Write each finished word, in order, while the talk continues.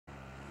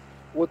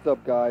What's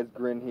up guys,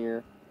 GRiiNN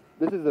here.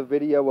 This is a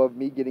video of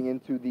me getting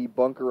into the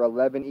Bunker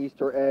 11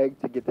 Easter egg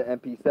to get the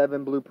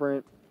MP7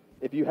 blueprint.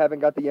 If you haven't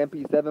got the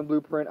MP7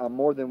 blueprint, I'm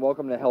more than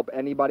welcome to help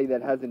anybody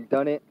that hasn't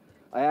done it.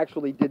 I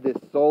actually did this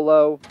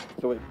solo,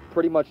 so it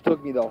pretty much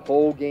took me the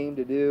whole game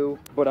to do,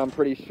 but I'm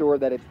pretty sure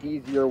that it's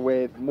easier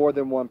with more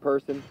than one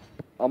person.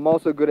 I'm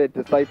also good at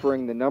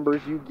deciphering the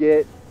numbers you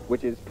get,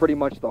 which is pretty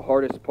much the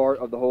hardest part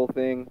of the whole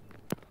thing.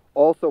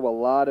 Also, a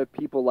lot of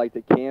people like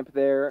to camp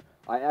there.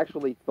 I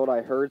actually thought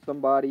I heard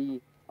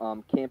somebody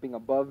camping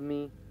above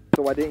me,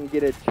 so I didn't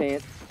get a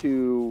chance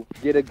to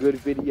get a good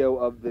video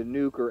of the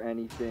nuke or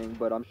anything,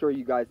 but I'm sure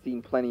you guys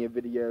seen plenty of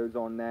videos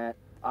on that.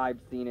 I've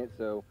seen it,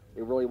 so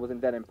it really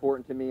wasn't that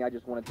important to me. I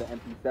just wanted the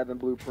MP7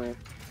 blueprint.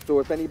 So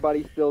if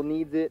anybody still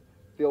needs it,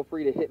 feel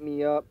free to hit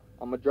me up.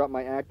 I'm going to drop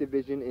my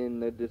Activision in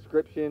the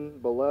description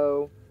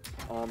below.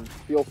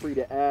 Feel free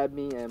to add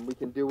me and we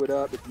can do it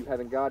up if you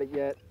haven't got it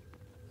yet.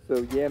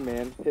 So yeah,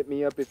 man, hit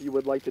me up if you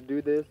would like to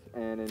do this,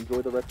 and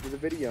enjoy the rest of the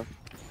video.